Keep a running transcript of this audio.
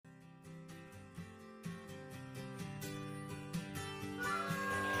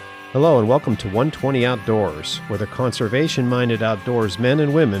Hello and welcome to 120 Outdoors, where the conservation-minded outdoors men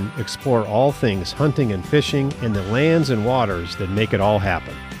and women explore all things hunting and fishing in the lands and waters that make it all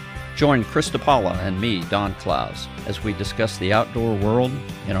happen. Join Chris DePaula and me, Don Klaus, as we discuss the outdoor world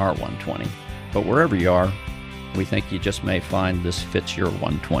in our 120. But wherever you are, we think you just may find this fits your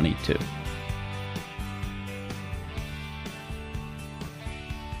 120 too.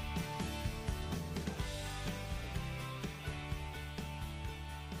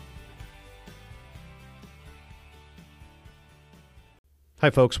 Hi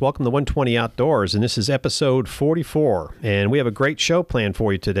folks, welcome to 120 Outdoors, and this is episode 44, and we have a great show planned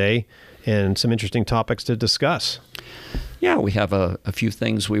for you today and some interesting topics to discuss. Yeah, we have a few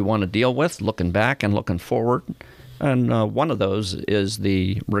things we want to deal with, looking back and looking forward, and one of those is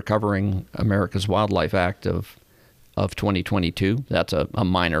the Recovering America's Wildlife Act of 2022. That's a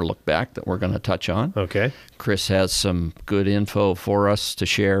minor look back that we're going to touch on. Okay. Chris has some good info for us to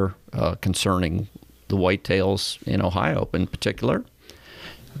share concerning the whitetails in Ohio in particular.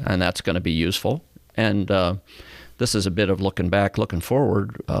 And that's going to be useful. And this is a bit of looking back, looking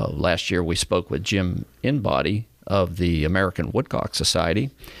forward. Last year we spoke with Jim Inbody of the American Woodcock Society.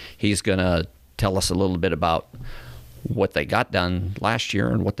 He's going to tell us a little bit about what they got done last year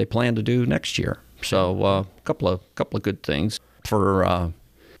and what they plan to do next year. So a couple of good things. For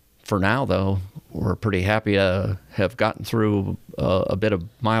now, though, we're pretty happy to have gotten through a bit of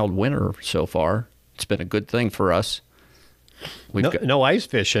mild winter so far. It's been a good thing for us. No ice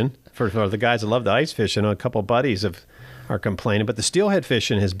fishing for the guys that love the ice fishing. A couple of buddies are complaining, but the steelhead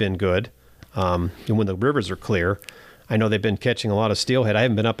fishing has been good. And when the rivers are clear, I know they've been catching a lot of steelhead. I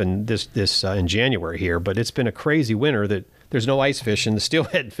haven't been up in this in January here, but it's been a crazy winter that there's no ice fishing. The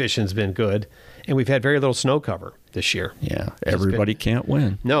steelhead fishing's been good, and we've had very little snow cover this year. Yeah, everybody can't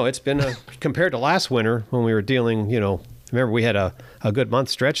win. No, it's been compared to last winter when we were dealing. Remember we had a good month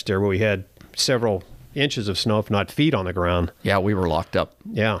stretch there where we had several inches of snow, if not feet on the ground. Yeah, we were locked up.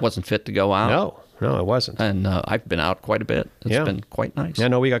 Yeah. Wasn't fit to go out. No, it wasn't. And I've been out quite a bit. It's been quite nice. I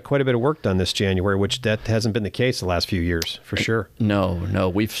know we got quite a bit of work done this January, which that hasn't been the case the last few years, for sure. No,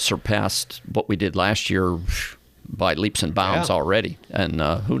 we've surpassed what we did last year by leaps and bounds already. And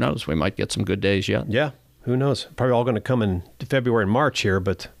who knows, we might get some good days yet. Yeah, who knows? Probably all going to come in February and March here,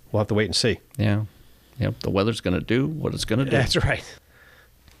 but we'll have to wait and see. Yeah. Yep, the weather's going to do what it's going to do. That's right.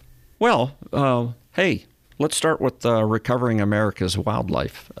 Well, hey, let's start with Recovering America's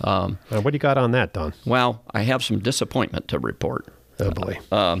Wildlife. What do you got on that, Don? Well, I have some disappointment to report. Oh, boy.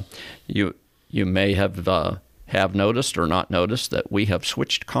 You may have noticed or not noticed that we have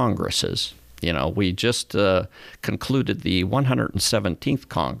switched Congresses. We just concluded the 117th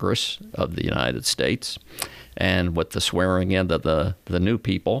Congress of the United States, and with the swearing in of the new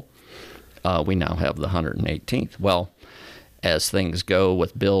people, we now have the 118th. Well, as things go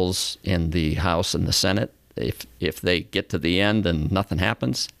with bills in the House and the Senate, if they get to the end and nothing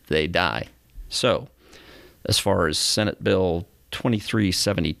happens, they die. So, as far as Senate Bill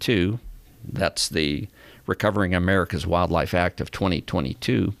 2372, that's the Recovering America's Wildlife Act of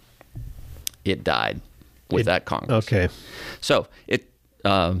 2022, it died with that Congress. Okay. So,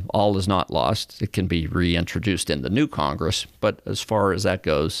 all is not lost. It can be reintroduced in the new Congress, but as far as that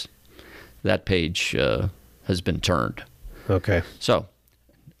goes, that page has been turned. Okay. So,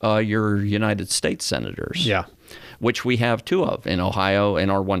 your United States senators, which we have two of. In Ohio, in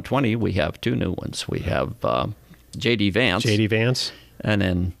our 120, we have two new ones. We have J.D. Vance. J.D. Vance. And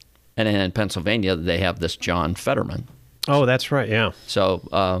then in Pennsylvania, they have this John Fetterman. Oh, that's right, yeah.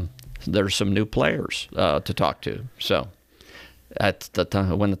 So there's some new players to talk to. So at the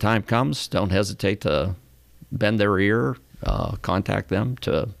time, when the time comes, don't hesitate to bend their ear, contact them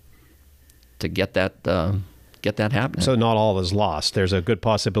to get that happening. So not all is lost. There's a good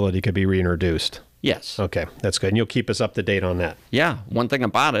possibility it could be reintroduced. Yes. Okay, that's good. And you'll keep us up to date on that. Yeah. One thing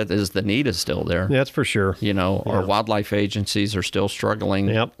about it is the need is still there. Yeah, that's for sure. Our wildlife agencies are still struggling.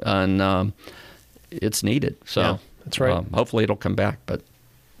 Yep. And it's needed. So that's right. Hopefully it'll come back. But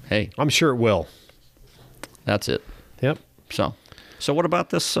hey, I'm sure it will. That's it. Yep. So what about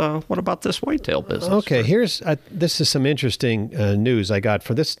this? What about this whitetail business? Okay, this is some interesting news I got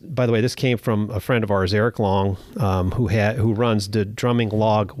for this. By the way, this came from a friend of ours, Eric Long, who runs the Drumming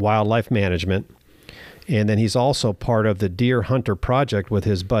Log Wildlife Management, And then he's also part of the Deer Hunter Project with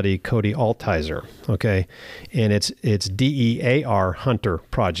his buddy Cody Altizer. Okay, and it's DEAR Hunter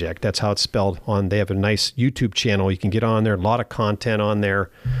Project. That's how it's spelled. They have a nice YouTube channel you can get on there. A lot of content on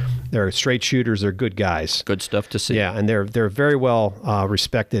there. They're straight shooters. They're good guys. Good stuff to see. Yeah, and they're very well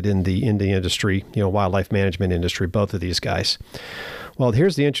respected in the industry, wildlife management industry. Both of these guys. Well,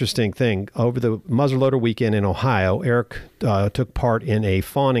 here's the interesting thing. Over the muzzleloader weekend in Ohio, Eric took part in a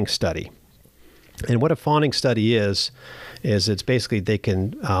fawning study. And what a fawning study is it's basically they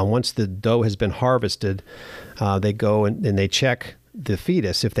can, once the doe has been harvested, they go and they check the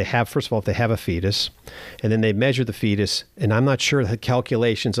fetus if they have a fetus, and then they measure the fetus. And I'm not sure the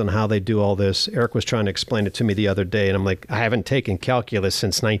calculations on how they do all this. Eric was trying to explain it to me the other day, and I'm like, I haven't taken calculus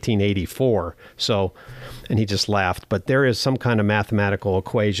since 1984. So, and he just laughed. But there is some kind of mathematical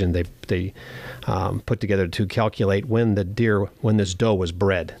equation they put together to calculate when this doe was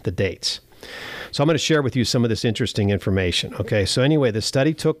bred, the dates. So I'm going to share with you some of this interesting information. Okay, so anyway, the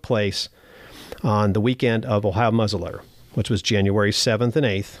study took place on the weekend of Ohio Muzzleloader, which was January 7th and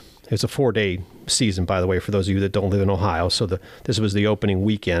 8th. It's a 4-day season, by the way, for those of you that don't live in Ohio. So this was the opening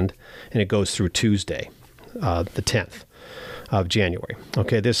weekend, and it goes through Tuesday, the 10th of January.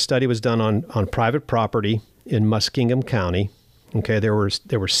 Okay, this study was done on private property in Muskingum County. Okay, there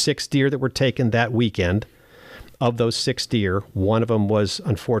were 6 deer that were taken that weekend. Of those 6 deer, one of them was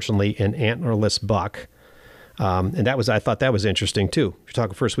unfortunately an antlerless buck, and I thought that was interesting too. You're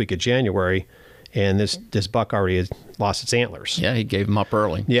talking first week of January, and this buck already has lost its antlers. Yeah, he gave them up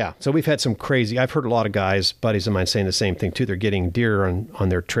early. Yeah, so we've had some crazy. I've heard a lot of guys, buddies of mine, saying the same thing too. They're getting deer on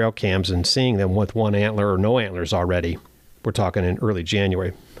their trail cams and seeing them with one antler or no antlers already. We're talking in early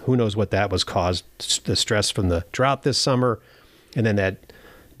January. Who knows what that was caused? The stress from the drought this summer, and then that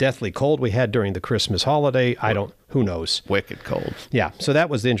deathly cold we had during the Christmas holiday. Who knows? Wicked cold. Yeah, so that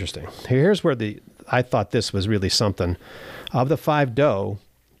was interesting. Here's where I thought this was really something. Of the 5 doe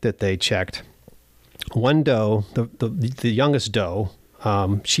that they checked, one doe, the youngest doe,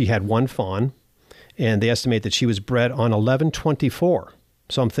 she had 1 fawn, and they estimate that she was bred on 11/24.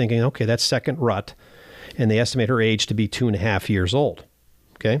 So I'm thinking, okay, that's second rut, and they estimate her age to be 2.5 years old.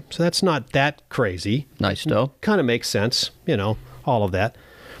 Okay, so that's not that crazy. Nice doe. Kind of makes sense, all of that.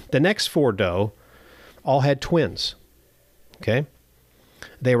 The next 4 doe all had twins. Okay,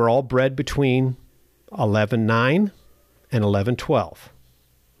 they were all bred between 11/9 and 11/12.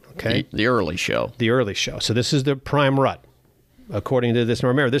 Okay, the early show. The early show. So this is the prime rut, according to this. Now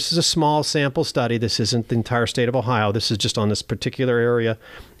remember, this is a small sample study. This isn't the entire state of Ohio. This is just on this particular area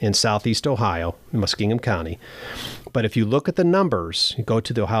in southeast Ohio, Muskingum County. But if you look at the numbers, you go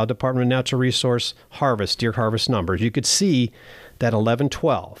to the Ohio Department of Natural Resource deer harvest numbers, you could see that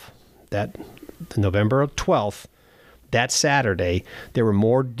 11/12, that November 12th, that Saturday, there were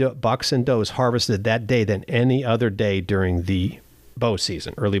more bucks and does harvested that day than any other day during the bow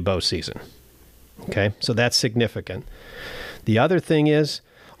season, early bow season. Okay, so that's significant. The other thing is,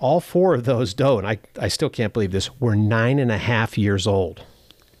 all 4 of those doe, and I still can't believe this, were 9.5 years old.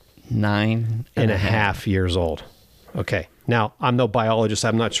 9.5 years old. Okay, now I'm no biologist.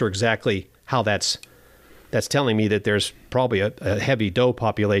 I'm not sure exactly how that's telling me that there's probably a heavy doe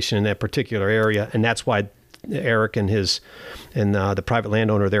population in that particular area, and that's why Eric and the private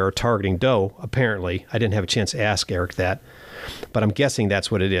landowner there are targeting doe. Apparently, I didn't have a chance to ask Eric that, but I'm guessing that's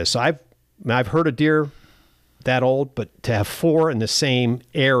what it is. So I've heard of deer that old, but to have 4 in the same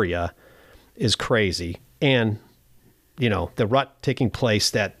area is crazy. And the rut taking place,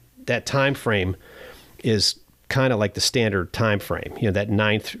 that time frame is kind of like the standard time frame, that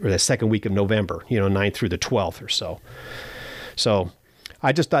 9th or the second week of November, 9th through the 12th or so. So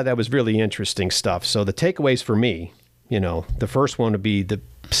I just thought that was really interesting stuff. So the takeaways for me, the first one would be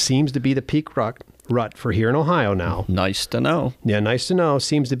seems to be the peak rut for here in Ohio now. Nice to know. Yeah, nice to know.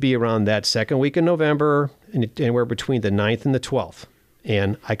 Seems to be around that second week in November, and anywhere between the 9th and the 12th.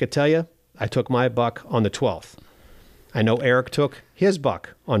 And I could tell you, I took my buck on the 12th. I know Eric took his buck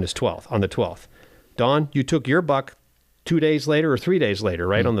on the 12th. Don, you took your buck 2 days later or 3 days later,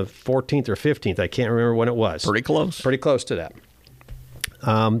 right? On the 14th or 15th. I can't remember when it was. Pretty close. Pretty close to that.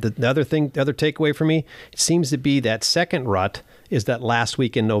 The other takeaway for me, it seems to be that second rut is that last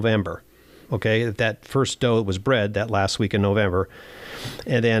week in November. Okay, that first doe was bred that last week in November.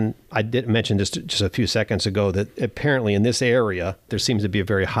 And then I did mention just a few seconds ago that apparently in this area, there seems to be a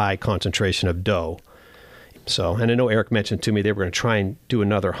very high concentration of doe. So, and I know Eric mentioned to me they were going to try and do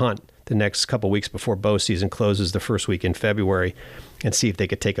another hunt the next couple of weeks before bow season closes the first week in February and see if they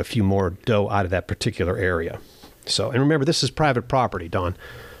could take a few more doe out of that particular area. So, and remember, this is private property, Don,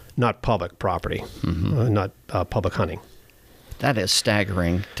 not public property, not public hunting. That is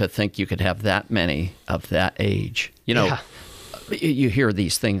staggering to think you could have that many of that age. You know, you hear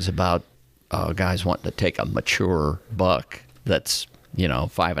these things about guys wanting to take a mature buck that's,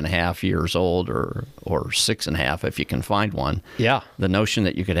 5.5 years old or 6.5 if you can find one. Yeah. The notion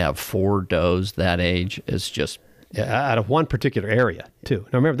that you could have 4 does that age is just... out of one particular area, too.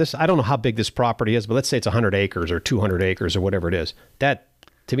 Now, remember, I don't know how big this property is, but let's say it's 100 acres or 200 acres or whatever it is. That,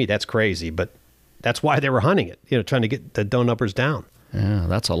 to me, that's crazy, but that's why they were hunting it, trying to get the doe numbers down. Yeah,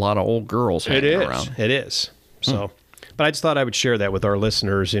 that's a lot of old girls hanging around. It is. So, but I just thought I would share that with our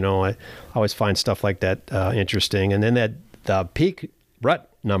listeners. I always find stuff like that interesting. And then the peak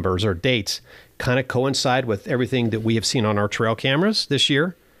rut numbers or dates kind of coincide with everything that we have seen on our trail cameras this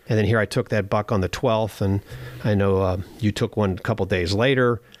year. And then here I took that buck on the 12th, and I know you took one a couple days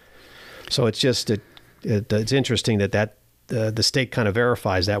later. So it's just it's interesting that the state kind of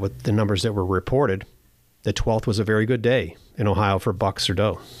verifies that with the numbers that were reported. The 12th was a very good day in Ohio for bucks or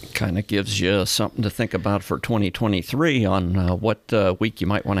doe. Kind of gives you something to think about for 2023 on what week you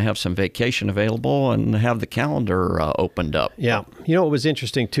might want to have some vacation available and have the calendar opened up. Yeah. It was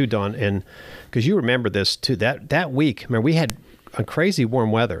interesting too, Don, and because you remember this too, that week, we had a crazy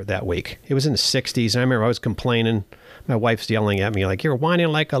warm weather that week. It was in the 60s, and I remember I was complaining. My wife's yelling at me like, "You're whining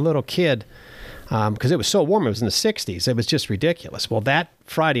like a little kid," because it was so warm. It was in the 60s. It was just ridiculous. Well, that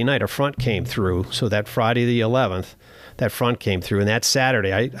Friday night, a front came through. So that Friday the 11th, that front came through. And that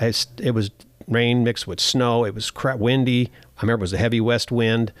Saturday, it was rain mixed with snow. It was windy. I remember it was a heavy west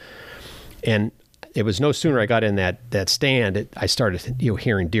wind. And it was no sooner I got in that stand, I started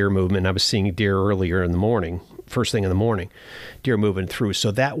hearing deer movement. I was seeing deer earlier in the morning, first thing in the morning, deer moving through.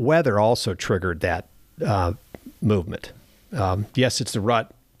 So that weather also triggered that movement. Yes, it's the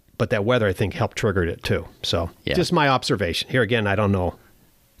rut, but that weather, I think, helped trigger it too. So just my observation. Here again, I don't know.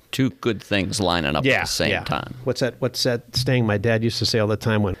 2 good things lining up at the same time. What's that saying my dad used to say all the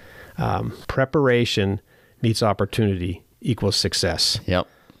time? When preparation meets opportunity equals success. Yep.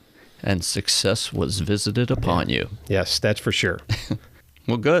 And success was visited upon you. Yes, that's for sure.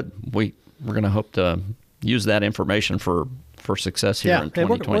 Well, good. We're going to hope to use that information for success here in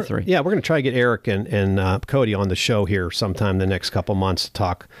 2023. We're going to try to get Eric and Cody on the show here sometime the next couple months to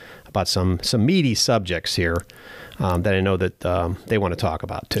talk about some meaty subjects here that I know that they want to talk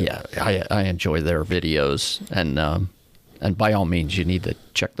about too. Yeah, I enjoy their videos, and by all means, you need to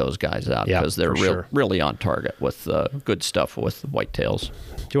check those guys out because they're really on target with good stuff with whitetails.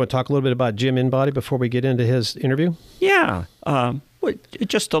 Do you want to talk a little bit about Jim Inbody before we get into his interview? Yeah.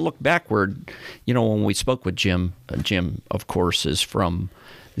 Just to look backward, when we spoke with Jim, Jim, of course, is from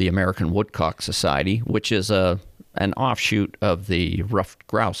the American Woodcock Society, which is an offshoot of the Ruffed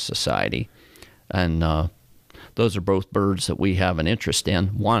Grouse Society. And those are both birds that we have an interest in.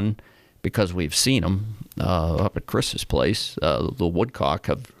 One, because we've seen them up at Chris's place. The woodcock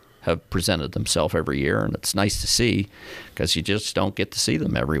have presented themselves every year, and it's nice to see because you just don't get to see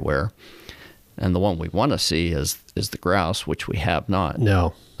them everywhere. And the one we want to see is the grouse, which we have not.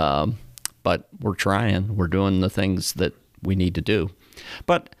 No. But we're trying. We're doing the things that we need to do.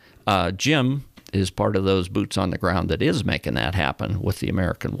 But Jim is part of those boots on the ground that is making that happen with the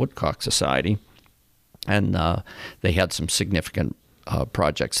American Woodcock Society. And they had some significant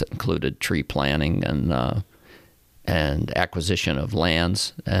projects that included tree planting and acquisition of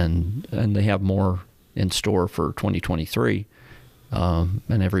lands. And they have more in store for 2023. And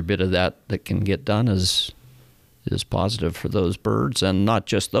every bit of that can get done is positive for those birds, and not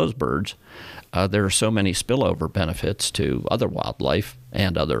just those birds. There are so many spillover benefits to other wildlife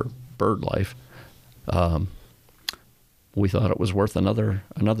and other bird life. We thought it was worth another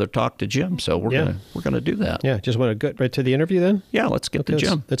talk to Jim, so we're gonna do that. Yeah, just want to get right to the interview then. Yeah, let's get to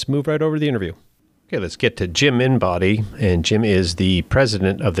Jim. Let's move right over to the interview. Okay, let's get to Jim Inbody, and Jim is the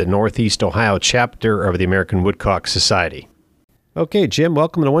president of the Northeast Ohio chapter of the American Woodcock Society. Okay, Jim,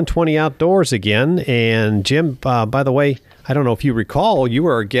 welcome to 120 Outdoors again. And Jim, by the way, I don't know if you recall, you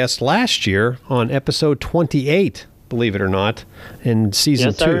were our guest last year on episode 28, believe it or not, in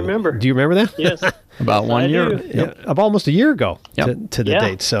season 2. Yes, I remember. Do you remember that? Yes. About 1 year. Yeah, about almost a year ago to the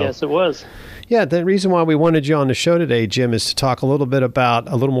date. So yes, it was. Yeah, the reason why we wanted you on the show today, Jim, is to talk a little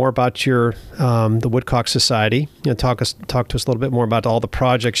more about your the Woodcock Society. Talk to us a little bit more about all the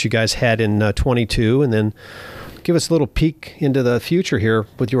projects you guys had in 22, and then give us a little peek into the future here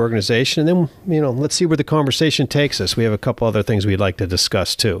with your organization, and then let's see where the conversation takes us. We have a couple other things we'd like to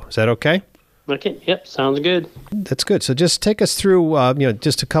discuss too. Is that okay? Okay. Yep. Sounds good. That's good. So just take us through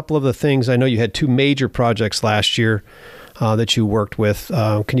just a couple of the things. I know you had 2 major projects last year that you worked with.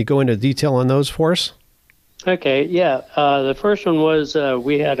 Can you go into detail on those for us? Okay. Yeah. The first one was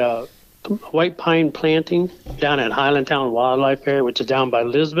we had a white pine planting down at Highlandtown Wildlife Area, which is down by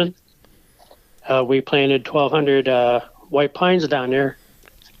Lisbon. We planted 1,200 white pines down there,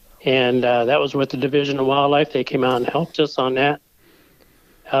 and that was with the Division of Wildlife. They came out and helped us on that.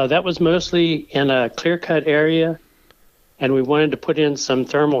 That was mostly in a clear-cut area, and we wanted to put in some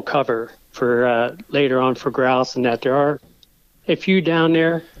thermal cover for later on for grouse, and that there are a few down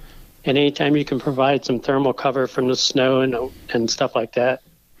there, and anytime you can provide some thermal cover from the snow and stuff like that,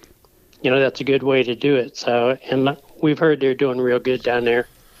 that's a good way to do it. So, and we've heard they're doing real good down there.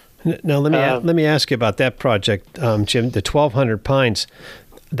 Now, let me ask you about that project, Jim. The 1,200 pines.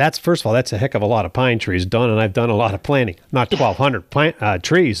 That's, first of all, that's a heck of a lot of pine trees. Don and I've done a lot of planting. Not 1,200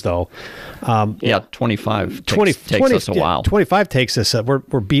 trees, though. 25 takes us a while. 25 takes us. We're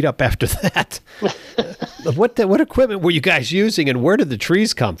beat up after that. What equipment were you guys using, and where did the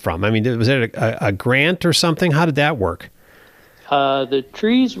trees come from? I mean, was it a grant or something? How did that work? The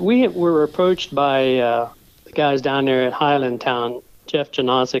trees, we were approached by the guys down there at Highlandtown, Jeff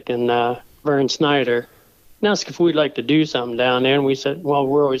Janosic and Vern Snyder, and asked if we'd like to do something down there. And we said, well,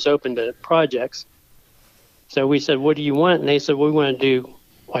 we're always open to projects. So we said, what do you want? And they said, we want to do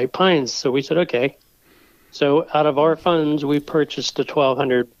white pines. So we said, okay. So out of our funds, we purchased the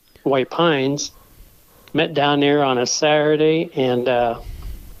 1,200 white pines, met down there on a Saturday, and I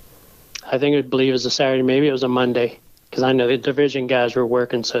believe it was a Saturday, maybe it was a Monday, because I know the division guys were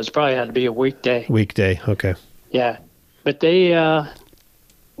working, so it's probably had to be a weekday. Okay. Yeah. But they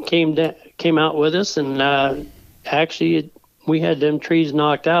came out with us, and actually we had them trees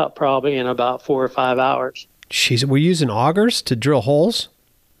knocked out probably in about 4 or 5 hours. Jeez, were you using augers to drill holes?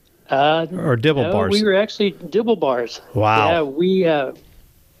 Or dibble bars? We were actually dibble bars. Wow. Yeah,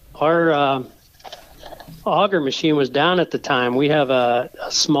 our auger machine was down at the time. We have a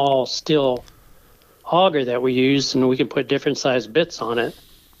small steel auger that we used, and we can put different size bits on it.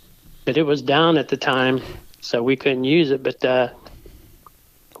 But it was down at the time, so we couldn't use it. But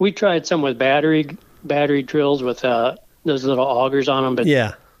we tried some with battery drills with those little augers on them,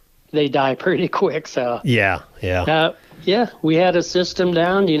 but they die pretty quick. So yeah. We had a system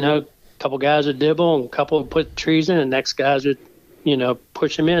down. A couple guys would dibble, and a couple would put trees in, and next guys would,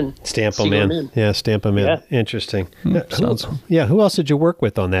 push them in, stamp them in. Yeah, stamp them in. Yeah. Interesting. Who else did you work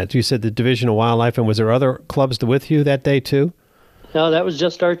with on that? You said the Division of Wildlife, and was there other clubs with you that day too? No, that was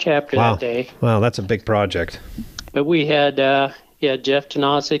just our chapter that day. Wow, that's a big project. But we had Jeff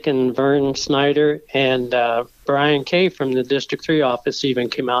Janosic and Vern Snyder and Brian Kay from the District 3 office even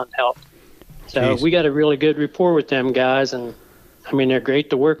came out and helped. So we got a really good rapport with them guys, and I mean, they're great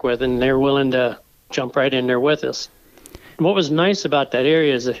to work with, and they're willing to jump right in there with us. And what was nice about that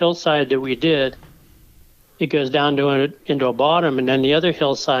area is the hillside that we did, it goes down into a bottom, and then the other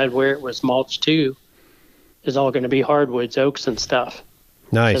hillside where it was mulched too is all going to be hardwoods, oaks and stuff.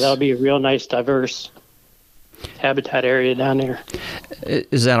 Nice. So that'll be a real nice, diverse habitat area down there.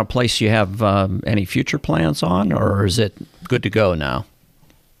 Is that a place you have any future plans on, or is it good to go now?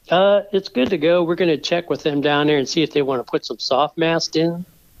 It's good to go. We're going to check with them down there and see if they want to put some soft mast in,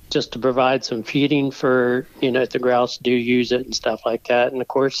 just to provide some feeding for, if the grouse do use it and stuff like that. And of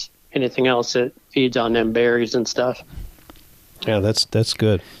course, anything else that feeds on them berries and stuff. Yeah, that's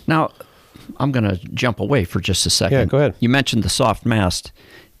good. Now, I'm going to jump away for just a second. Yeah, go ahead. You mentioned the soft mast.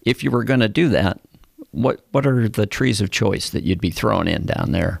 If you were going to do that, what are the trees of choice that you'd be throwing in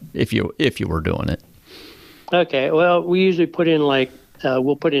down there if you were doing it? Okay, well, we usually put in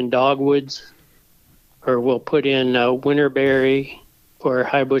we'll put in dogwoods, or we'll put in winterberry or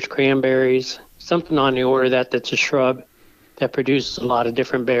high bush cranberries, something on the order that's a shrub that produces a lot of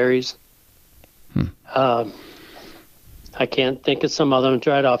different berries. I can't think of some of them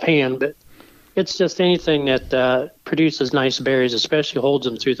right offhand, but it's just anything that produces nice berries, especially holds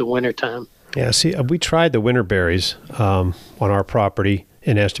them through the wintertime. Yeah, see, we tried the winterberries on our property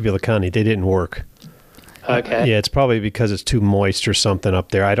in Ashtabula County. They didn't work. Okay. Yeah, it's probably because it's too moist or something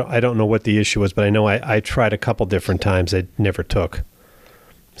up there. I don't know what the issue was, but I know I tried a couple different times. It never took.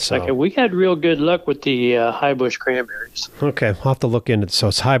 So. Okay, we had real good luck with the high bush cranberries. Okay, I'll have to look into it. So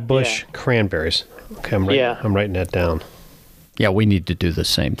it's high bush cranberries. Okay, I'm writing that down. Yeah, we need to do the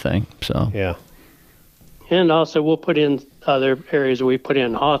same thing. So yeah. And also we'll put in other areas. We put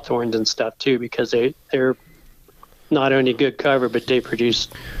in hawthorns and stuff too, because they're not only good cover, but they produce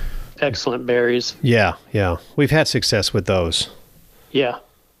excellent berries. Yeah. We've had success with those. Yeah.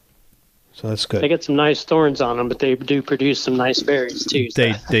 So that's good. They get some nice thorns on them, but they do produce some nice berries too.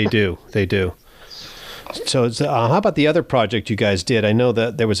 So. They do. So how about the other project you guys did? I know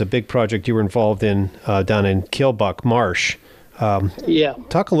that there was a big project you were involved in down in Kilbuck Marsh. Yeah.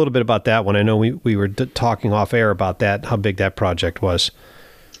 Talk a little bit about that one. I know we were talking off air about that, how big that project was.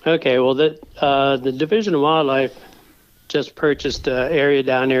 Okay, well, the Division of Wildlife just purchased an area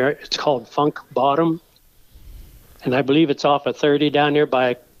down there. It's called Funk Bottom, and I believe it's off of 30 down there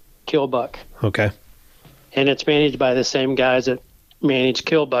by Killbuck. Okay. And it's managed by the same guys that manage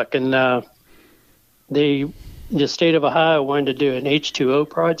Killbuck. And the state of Ohio wanted to do an H2O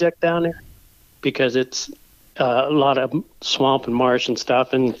project down there because it's a lot of swamp and marsh and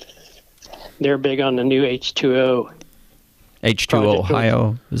stuff, and they're big on the new H2O. H2O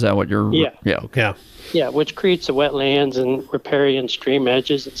Ohio, is that what you're... Yeah. Yeah, okay. Yeah, which creates the wetlands and riparian stream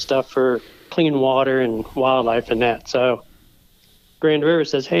edges and stuff for clean water and wildlife and that. So Grand River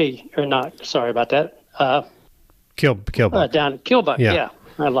says, hey, or not, sorry about that. Killbuck. Down at Killbuck, yeah.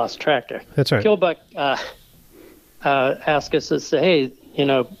 I lost track there. That's right. Killbuck asked us to say, hey,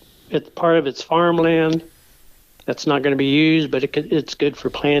 it's part of its farmland that's not going to be used, but it's good for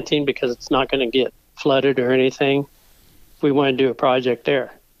planting because it's not going to get flooded or anything. We want to do a project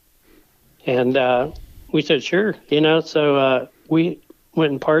there. And we said, sure, so we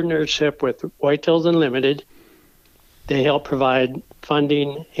went in partnership with Whitetails Unlimited. They helped provide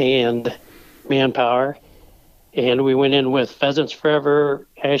funding and manpower. And we went in with Pheasants Forever,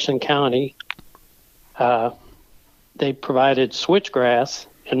 Ashland County. They provided switchgrass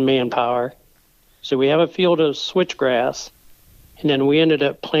and manpower. So we have a field of switchgrass. And then we ended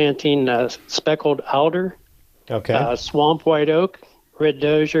up planting speckled alder, swamp white oak, red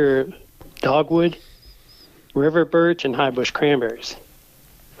dozier, dogwood, river birch, and high bush cranberries.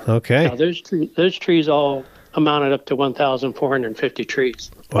 Okay. Now, those trees all amounted up to 1,450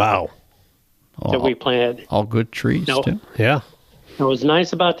 trees. Wow. That we planted. All good trees, too? Yeah. What was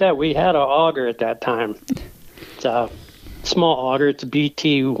nice about that, we had an auger at that time. It's a small auger. It's a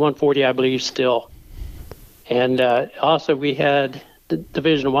BT 140, I believe, still. And also we had the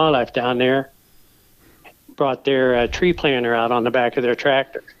Division of Wildlife down there brought their tree planter out on the back of their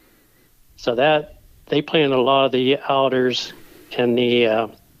tractor. So that they planted a lot of the alders and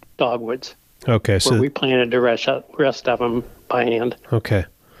the dogwoods. Okay, so we planted the rest of them by hand. Okay.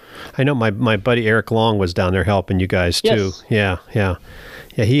 I know my buddy Eric Long was down there helping you guys too. Yes. Yeah.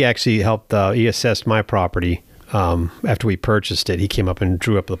 He actually helped. He assessed my property after we purchased it. He came up and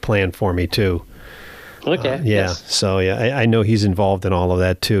drew up the plan for me too. Okay. Yes. So I know he's involved in all of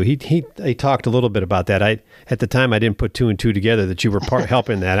that too. He talked a little bit about that. At the time I didn't put two and two together that you were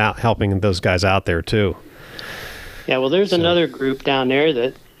helping that out, helping those guys out there too. Yeah. Well, there's another group down there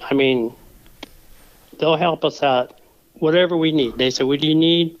that they'll help us out whatever we need. They say, what do you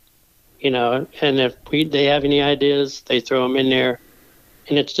need? And if they have any ideas, they throw them in there.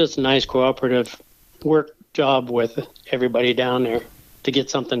 And it's just a nice cooperative work job with everybody down there to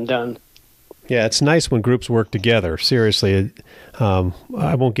get something done. Yeah, it's nice when groups work together. Seriously,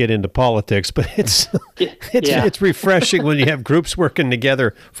 I won't get into politics, but it's refreshing when you have groups working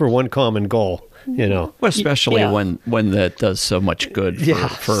together for one common goal. Well, especially when that does so much good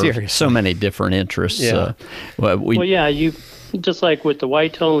for so many different interests. Yeah. You just like with the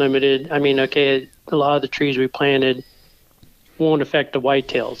Whitetail Unlimited. A lot of the trees we planted won't affect the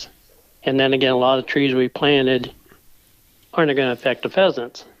whitetails, and then again, a lot of the trees we planted aren't going to affect the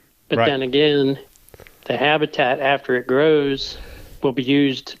pheasants. But then again, the habitat after it grows will be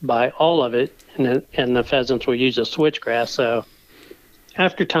used by all of it, and the pheasants will use the switchgrass. So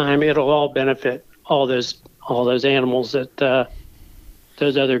after time, it'll all benefit all those animals that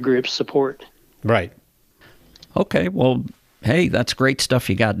those other groups support. Right. Okay. Well, hey, that's great stuff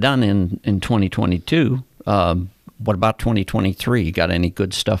you got done in 2022. What about 2023? You got any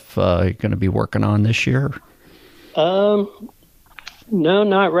good stuff you're going to be working on this year? No,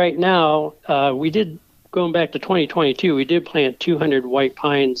 not right now. We did, going back to 2022, we did plant 200 white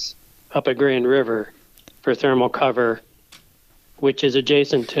pines up at Grand River for thermal cover, which is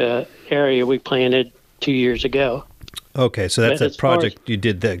adjacent to area we planted 2 years ago. Okay, so that's a project you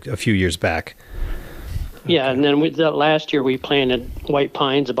did a few years back. Yeah, and then last year we planted white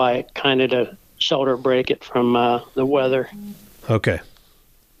pines by kind of to shelter break it from the weather. Okay.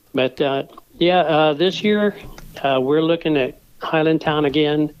 But this year we're looking at Highlandtown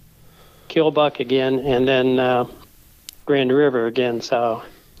again, Killbuck again, and then Grand River again. So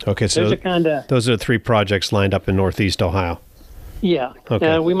okay, so those are the three projects lined up in Northeast Ohio. Yeah.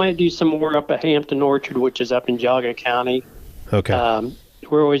 Okay. We might do some more up at Hampton Orchard, which is up in Geauga County. Okay.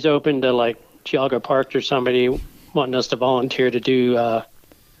 We're always open to like Geauga Parks or somebody wanting us to volunteer to do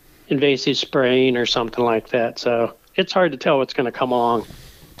invasive spraying or something like that. So it's hard to tell what's going to come along.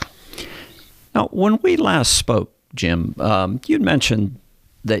 Now, when we last spoke, Jim, you'd mentioned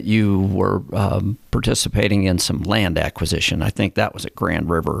that you were participating in some land acquisition. I think that was at Grand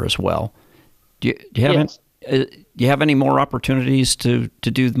River as well. Do you have you have any more opportunities to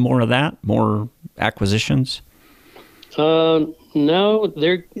do more of that, more acquisitions? No,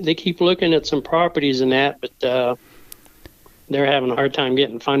 they keep looking at some properties and that, but they're having a hard time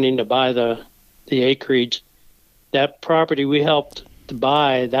getting funding to buy the acreage. That property we helped to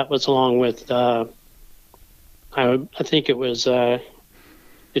buy, that was along with I think it was the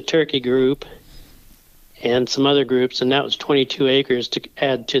Turkey Group and some other groups, and that was 22 acres to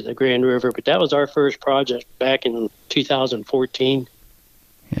add to the Grand River. But that was our first project back in 2014.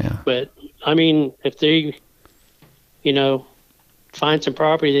 Yeah. But I mean, if they, find some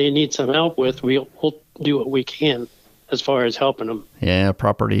property they need some help with, we'll do what we can as far as helping them. Yeah,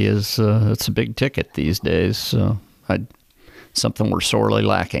 property is it's a big ticket these days. Something we're sorely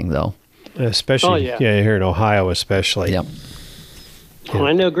lacking, though. Especially, here in Ohio, especially. Yep. Yeah. Well,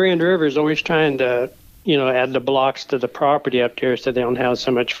 I know Grand River is always trying to, add the blocks to the property up there so they don't have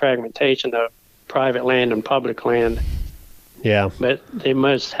so much fragmentation of private land and public land. Yeah. But they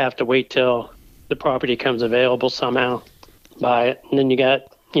must have to wait till the property comes available somehow, buy it, and then you got,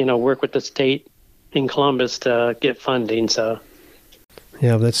 work with the state in Columbus to get funding. So.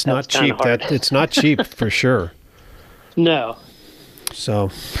 Yeah, that's not cheap. It's not cheap for sure. No. So.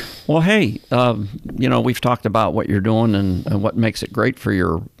 Well, hey, we've talked about what you're doing and what makes it great for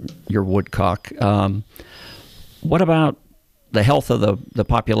your woodcock. What about the health of the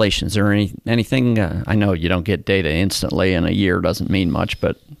population? Is there anything? I know you don't get data instantly, and a year doesn't mean much,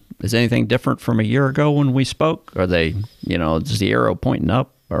 but is anything different from a year ago when we spoke? Are they, is the arrow pointing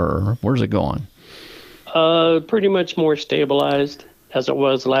up, or where's it going? Pretty much more stabilized as it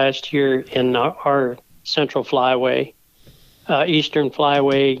was last year in our Central Flyway. Eastern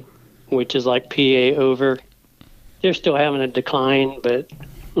Flyway, which is like PA over, they're still having a decline, but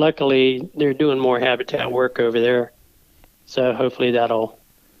luckily they're doing more habitat work over there. So hopefully that'll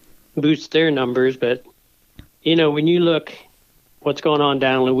boost their numbers. But, when you look what's going on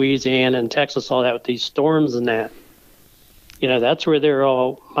down in Louisiana and Texas, all that with these storms and that, that's where they're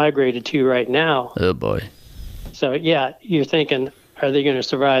all migrated to right now. Oh, boy. So, yeah, you're thinking, are they going to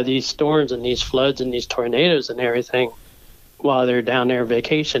survive these storms and these floods and these tornadoes and everything while they're down there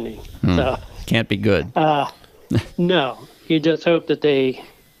vacationing? So can't be good. No, you just hope that they,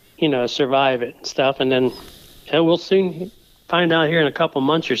 survive it and stuff. And then we'll soon find out here in a couple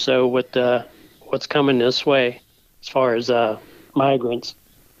months or so what's coming this way as far as migrants.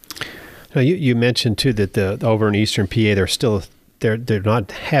 Now, you mentioned too that the over in Eastern PA they're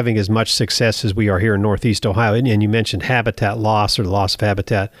not having as much success as we are here in Northeast Ohio. And you mentioned habitat loss or the loss of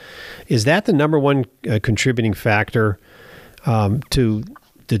habitat. Is that the number one contributing factor to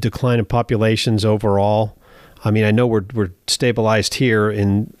the decline in populations overall? I mean, I know we're stabilized here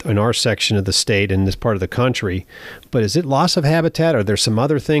in our section of the state and this part of the country, but is it loss of habitat? Are there some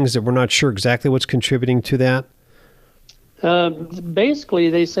other things that we're not sure exactly what's contributing to that? Basically,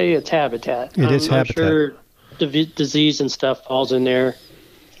 they say it's habitat. It is habitat. I'm sure disease and stuff falls in there.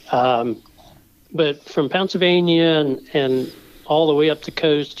 But from Pennsylvania and all the way up the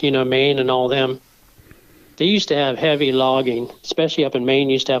coast, Maine and all them, they used to have heavy logging, especially up in Maine,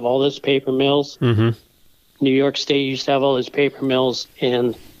 used to have all those paper mills. Mm-hmm. New York State used to have all those paper mills,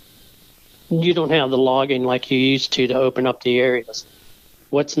 and you don't have the logging like you used to open up the areas.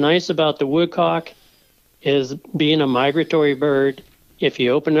 What's nice about the woodcock is being a migratory bird. If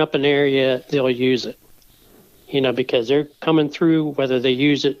you open up an area, they'll use it, because they're coming through, whether they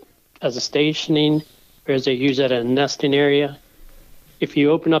use it as a stationing or as they use it as a nesting area. If you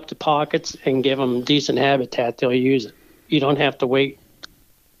open up the pockets and give them decent habitat, they'll use it. You don't have to wait,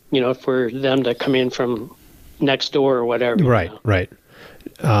 for them to come in from next door or whatever. Right, right.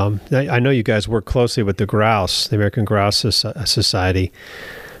 I know you guys work closely with the grouse, the American Grouse Society,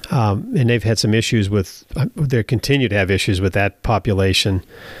 and they've had some issues they continue to have issues with that population.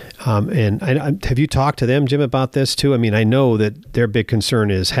 And have you talked to them, Jim, about this too? I mean, I know that their big concern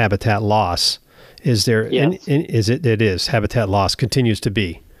is habitat loss. Is there? Yes. It is habitat loss continues to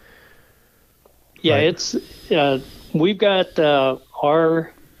be. Yeah, right? It's we've got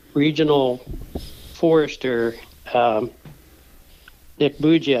our regional forester, Nick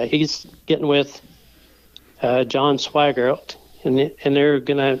Bugia. He's getting with John Swigert, and they're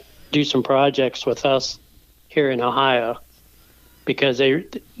going to do some projects with us here in Ohio, because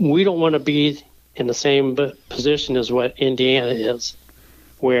we don't want to be in the same position as what Indiana is,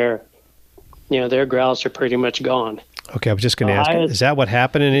 where their grouse are pretty much gone. Okay, I was just going to ask, is that what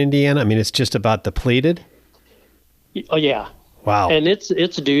happened in Indiana? I mean, it's just about depleted? Oh, yeah. Wow. And it's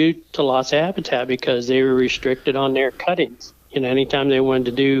due to loss of habitat because they were restricted on their cuttings. Anytime they wanted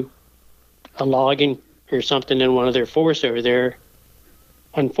to do a logging or something in one of their forests over there,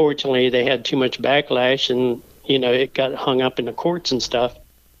 unfortunately, they had too much backlash, and it got hung up in the courts and stuff,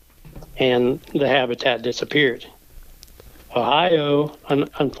 and the habitat disappeared. Ohio,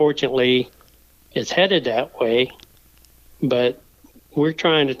 unfortunately, is headed that way, but we're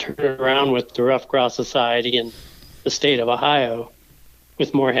trying to turn it around with the Ruffed Grouse Society and the state of Ohio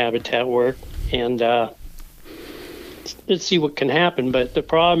with more habitat work, and let's see what can happen. But the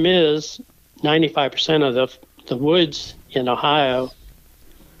problem is 95% of the woods in Ohio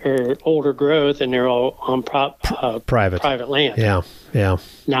are older growth, and they're all on private land. Yeah.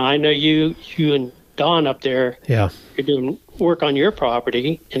 Now, I know you and Don up there, you're doing work on your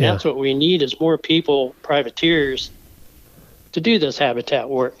property, and that's what we need is more people, privateers, to do this habitat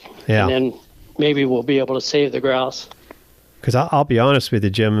work. Yeah. And then maybe we'll be able to save the grouse. Because I'll be honest with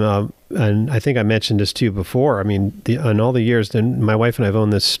you, Jim, and I think I mentioned this to you before. I mean, in all the years, then my wife and I have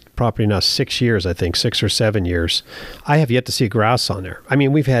owned this property now 6 years, I think, 6 or 7 years. I have yet to see grouse on there. I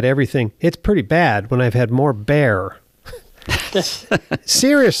mean, we've had everything. It's pretty bad when I've had more bear.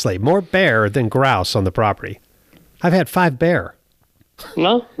 Seriously, more bear than grouse on the property. I've had 5 bear.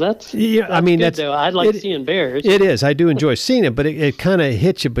 No, that's good, though. I like seeing bears. It is. I do enjoy seeing it, but it kind of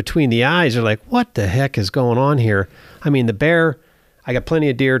hits you between the eyes. You're like, what the heck is going on here? I mean, the bear, I got plenty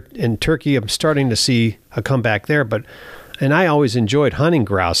of deer and turkey. I'm starting to see a comeback there, and I always enjoyed hunting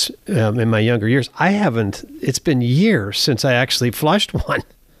grouse in my younger years. It's been years since I actually flushed one,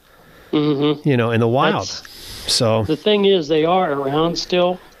 in the wild. So the thing is, they are around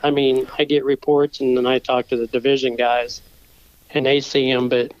still. I mean, I get reports, and then I talk to the division guys, and they see them.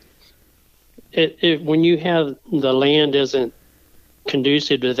 But when you have the land isn't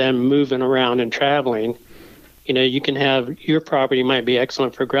conducive to them moving around and traveling, you can have your property might be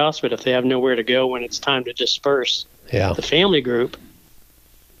excellent for grouse, but if they have nowhere to go when it's time to disperse the family group,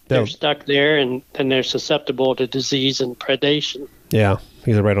 they're stuck there, and they're susceptible to disease and predation. Yeah,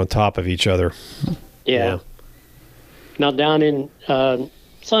 because they're right on top of each other. Yeah. Now down in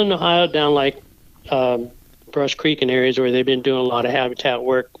southern Ohio, down like Brush Creek and areas where they've been doing a lot of habitat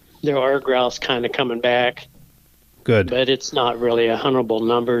work, there are grouse kind of coming back. Good. But it's not really a huntable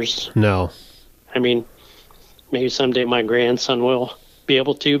numbers. No. I mean, maybe someday my grandson will be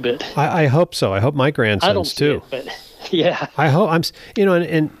able to, but I hope so. I hope my grandsons too. But yeah, I hope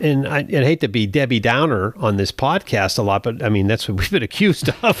and I hate to be Debbie Downer on this podcast a lot, but I mean that's what we've been accused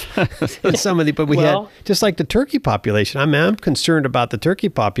of. But we had just like the turkey population. I'm concerned about the turkey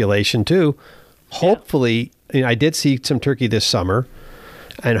population too. Hopefully, I did see some turkey this summer,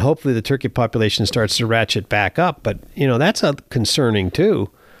 and hopefully the turkey population starts to ratchet back up. But that's concerning too.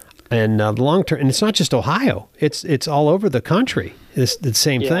 And the long term, and it's not just Ohio; it's all over the country. It's the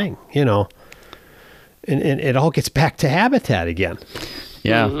same thing, and it all gets back to habitat again.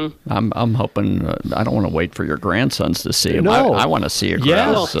 Yeah, I'm hoping. I don't want to wait for your grandsons to see him. No. I want to see a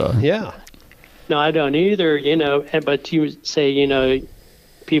grouse. Yeah. No, I don't either. But you say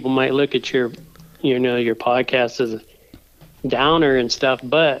people might look at your podcast as a downer and stuff,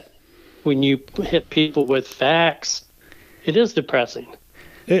 but when you hit people with facts, it is depressing.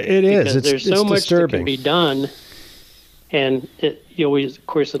 It is. Because there's so much that can be done, and of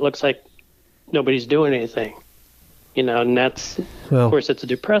course, it looks like nobody's doing anything. And that's, of course, it's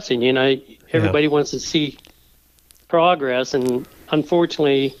depressing. Everybody wants to see progress, and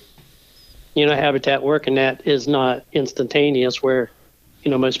unfortunately, habitat work and that is not instantaneous. Where,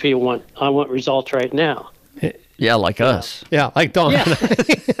 most people I want results right now. Yeah, like us. Yeah, like Don. Yeah.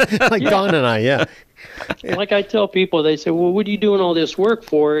 Like Don and I. Yeah. Like I tell people, they say, "Well, what are you doing all this work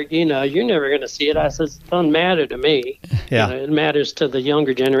for? You're never going to see it." I says, "It doesn't matter to me. Yeah, it matters to the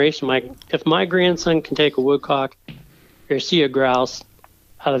younger generation. If my grandson can take a woodcock or see a grouse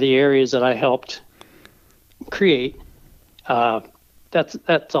out of the areas that I helped create, that's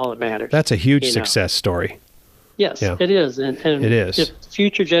all that matters." That's a huge success story. Yes, it is, and it is. If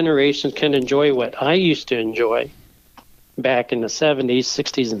future generations can enjoy what I used to enjoy back in the 70s,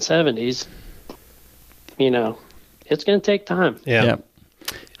 60s, and 70s. It's going to take time. Yeah.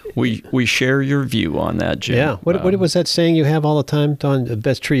 We share your view on that, Jim. Yeah. What was that saying you have all the time, Don? The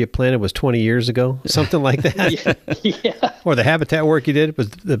best tree you planted was 20 years ago? Something like that? Yeah. Or the habitat work you did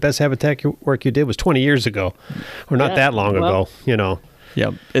was the best habitat work you did was 20 years ago. Or not that long ago,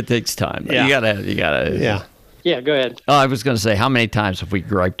 Yeah, it takes time. Yeah. You gotta. Yeah. Yeah, go ahead. Oh, I was going to say, how many times have we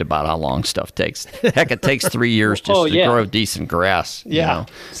griped about how long stuff takes? Heck, it takes 3 years just to grow decent grass. Yeah,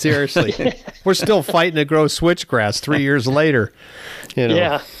 seriously. We're still fighting to grow switchgrass 3 years later.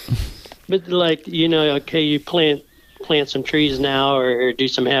 Yeah, but you plant some trees now or do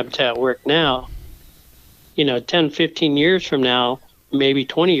some habitat work now. 10, 15 years from now, maybe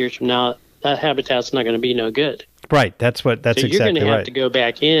 20 years from now, that habitat's not going to be no good. Right. That's so exactly right. You're going to have to go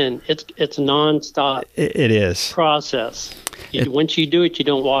back in. It's nonstop. It is process. Once you do it, you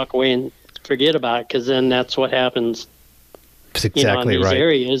don't walk away and forget about it, because then that's what happens. That's exactly in these right.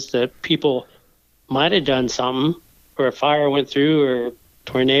 areas that people might have done something, or a fire went through, or a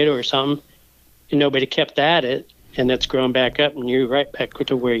tornado or something, and nobody kept at it, and it's grown back up, and you're right back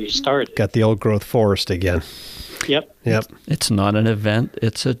to where you started. Got the old growth forest again. Yep. It's not an event;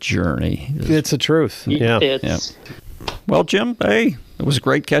 it's a journey. It's the truth. Well, Jim, hey, it was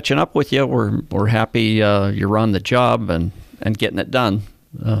great catching up with you. We're happy you're on the job and getting it done.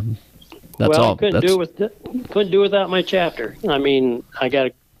 That's all. I couldn't do without my chapter. I mean, I got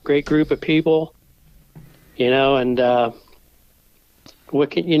a great group of people, and you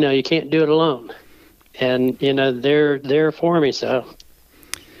can't do it alone. And they're there for me. So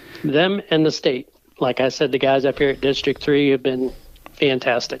them and the state. Like I said, the guys up here at District 3 have been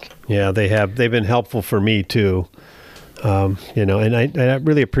fantastic. Yeah, they have. They've been helpful for me too. And I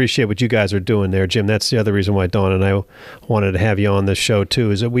really appreciate what you guys are doing there, Jim. That's the other reason why Dawn and I wanted to have you on this show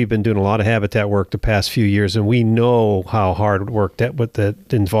too, is that we've been doing a lot of habitat work the past few years, and we know how hard work that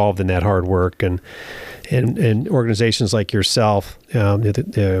involved in that hard work, and organizations like yourself,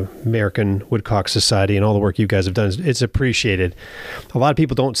 the American Woodcock Society, and all the work you guys have done, it's appreciated. A lot of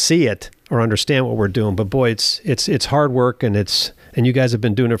people don't see it or understand what we're doing, but boy, it's hard work, and you guys have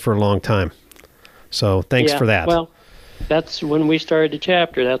been doing it for a long time. So thanks for that. Well, that's when we started the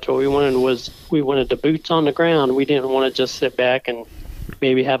chapter. That's what we wanted, we wanted the boots on the ground. We didn't want to just sit back and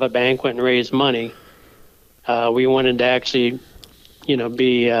maybe have a banquet and raise money. We wanted to actually,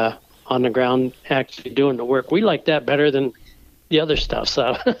 be on the ground actually doing the work. We like that better than the other stuff.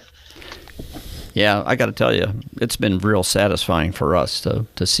 So. Yeah, I got to tell you, it's been real satisfying for us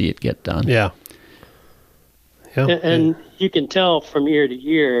to see it get done. Yeah. And you can tell from year to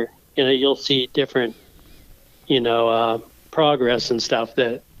year, you'll see different, progress and stuff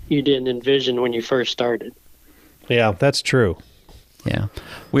that you didn't envision when you first started. Yeah, that's true. Yeah.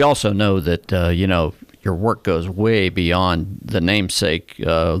 We also know that, your work goes way beyond the namesake,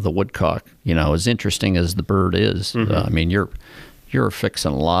 the woodcock. As interesting as the bird is, mm-hmm. I mean, you're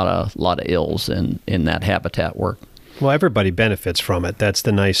fixing a lot of ills in that habitat work. Well, everybody benefits from it. That's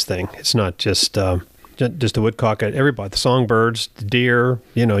the nice thing. It's not just the woodcock. Everybody, the songbirds, the deer,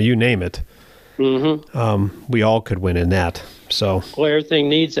 you name it. Mm-hmm. We all could win in that. So. Well, everything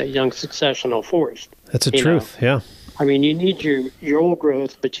needs that young successional forest. That's the truth. Yeah. I mean, you need your old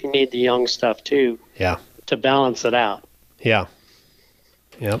growth, but you need the young stuff too. Yeah. To balance it out. Yeah.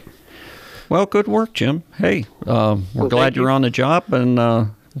 Yep. Well, good work, Jim. Hey, we're glad you're on the job, and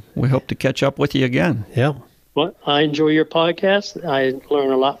we hope to catch up with you again. Yeah. Well, I enjoy your podcast. I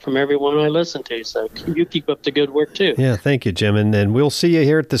learn a lot from everyone I listen to, so you keep up the good work too. Yeah, thank you, Jim. And we'll see you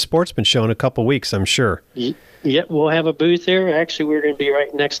here at the Sportsman Show in a couple of weeks, I'm sure. Yep, we'll have a booth there. Actually, we're going to be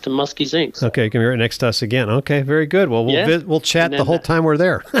right next to Muskie's Inc. So. Okay, can be right next to us again. Okay, very good. Well, we'll chat the whole time we're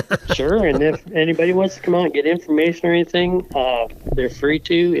there. Sure, and if anybody wants to come out and get information or anything, they're free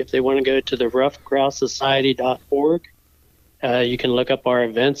to. If they want to go to the roughgrousesociety.org, you can look up our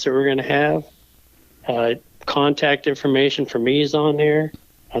events that we're going to have. Contact information for me is on there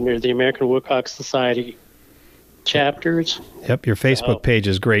under the American Woodcock Society chapters. Yep, your Facebook page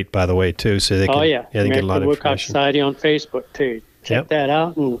is great, by the way, too. So they can, they American get a lot of Woodcock information. Society on Facebook too. Check that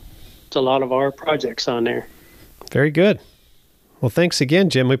out, and it's a lot of our projects on there. Very good. Well, thanks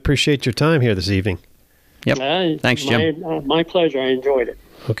again, Jim. We appreciate your time here this evening. Yep. Thanks, Jim. My pleasure. I enjoyed it.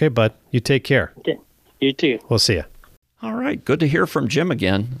 Okay, bud. You take care. Okay. You too. We'll see you. All right. Good to hear from Jim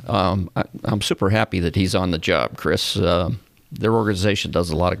again. I'm super happy that he's on the job, Chris. Their organization does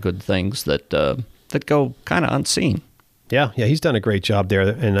a lot of good things that go kind of unseen. Yeah, he's done a great job there,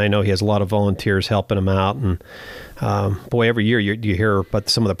 and I know he has a lot of volunteers helping him out. And boy, every year you hear about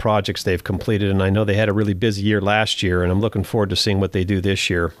some of the projects they've completed, and I know they had a really busy year last year, and I'm looking forward to seeing what they do this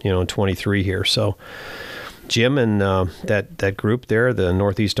year, in 23 here. So Jim and that group there, the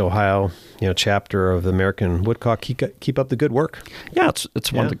Northeast Ohio chapter of the American Woodcock, keep up the good work. Yeah,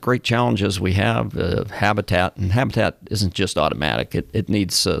 it's one of the great challenges we have, habitat, and habitat isn't just automatic. It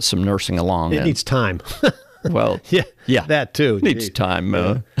needs some nursing along. It needs time. Well, yeah, that too. Needs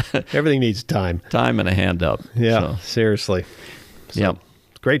time. Everything needs time. Time and a hand up. Yeah, seriously. Yeah.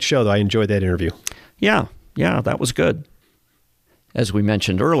 Great show, though. I enjoyed that interview. Yeah, that was good. As we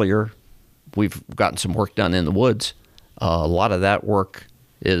mentioned earlier, we've gotten some work done in the woods. A lot of that work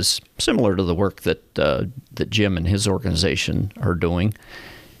is similar to the work that Jim and his organization are doing.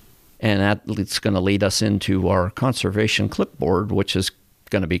 And that's going to lead us into our conservation clipboard, which is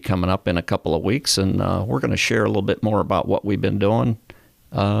going to be coming up in a couple of weeks, and we're going to share a little bit more about what we've been doing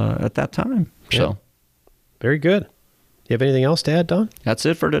at that time. Yeah. So Very good. You have anything else to add, Don? That's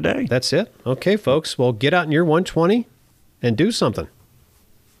it for today. That's it. Okay, folks. Well, get out in your 120 and do something.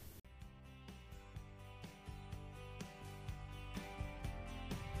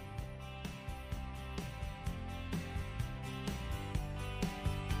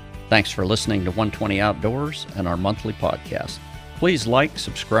 Thanks for listening to 120 Outdoors and our monthly podcast. Please like,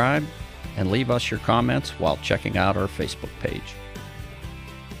 subscribe, and leave us your comments while checking out our Facebook page.